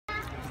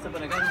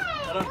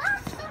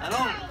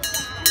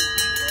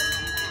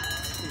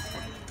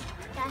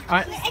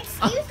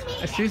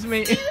Excuse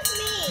me.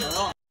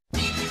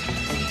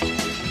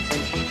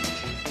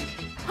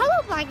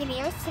 Hello,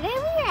 Wagoneers. Today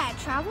we are at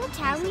Travel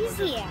Town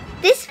Museum.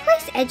 This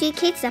place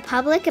educates the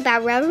public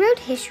about railroad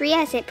history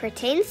as it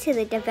pertains to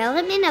the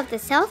development of the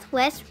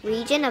southwest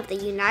region of the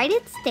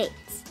United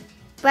States.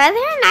 Brother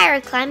and I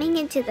are climbing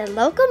into the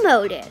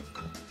locomotive.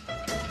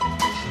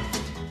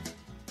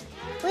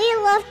 We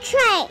love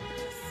trains.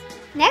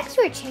 Next,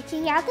 we're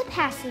checking out the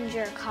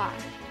passenger car.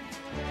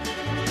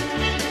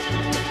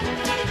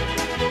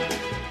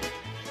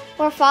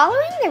 We're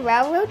following the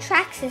railroad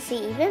tracks to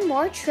see even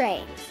more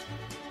trains.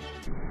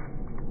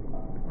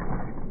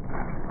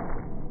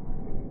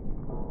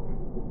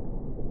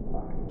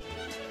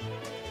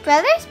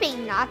 Brother's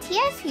being naughty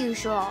as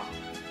usual.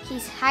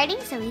 He's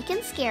hiding so he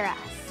can scare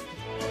us.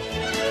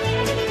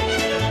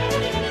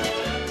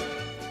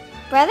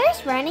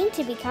 Brother's running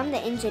to become the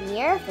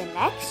engineer of the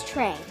next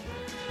train.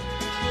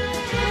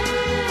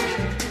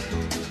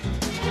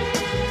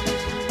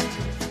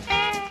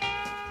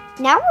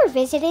 Now we're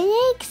visiting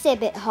an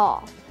exhibit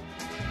hall.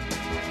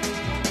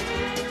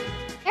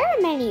 There are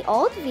many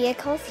old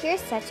vehicles here,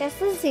 such as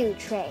the zoo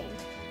train.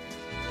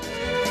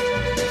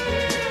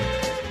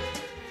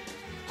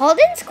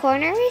 Holden's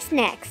Corner is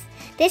next.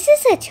 This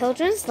is a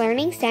children's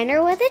learning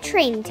center with a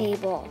train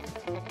table.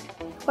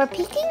 We're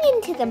peeking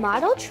into the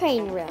model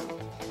train room.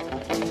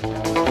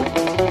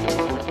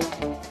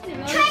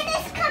 Train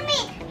is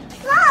coming!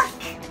 Look!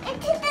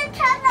 Into the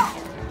tunnel!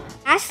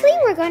 Lastly,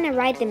 we're going to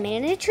ride the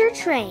miniature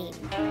train.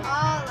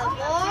 All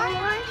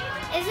aboard!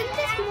 Isn't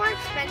this more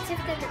expensive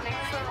than the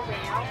Metro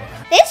Rail?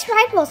 This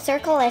ride will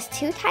circle us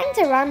 2 times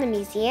around the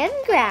museum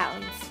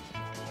grounds.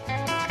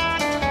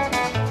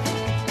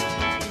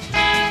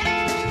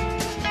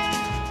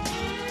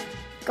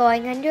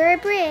 Going under a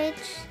bridge.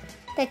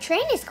 The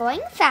train is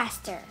going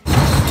faster.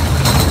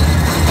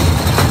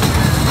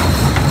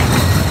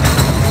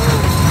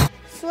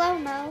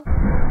 Slow-mo.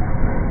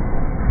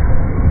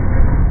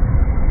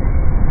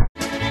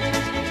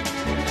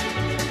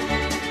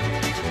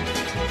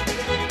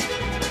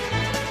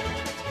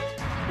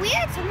 We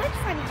had so much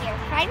fun here.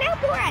 Find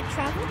out more at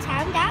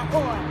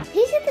traveltown.org.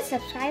 Please hit the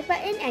subscribe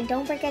button and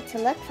don't forget to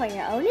look for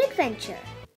your own adventure.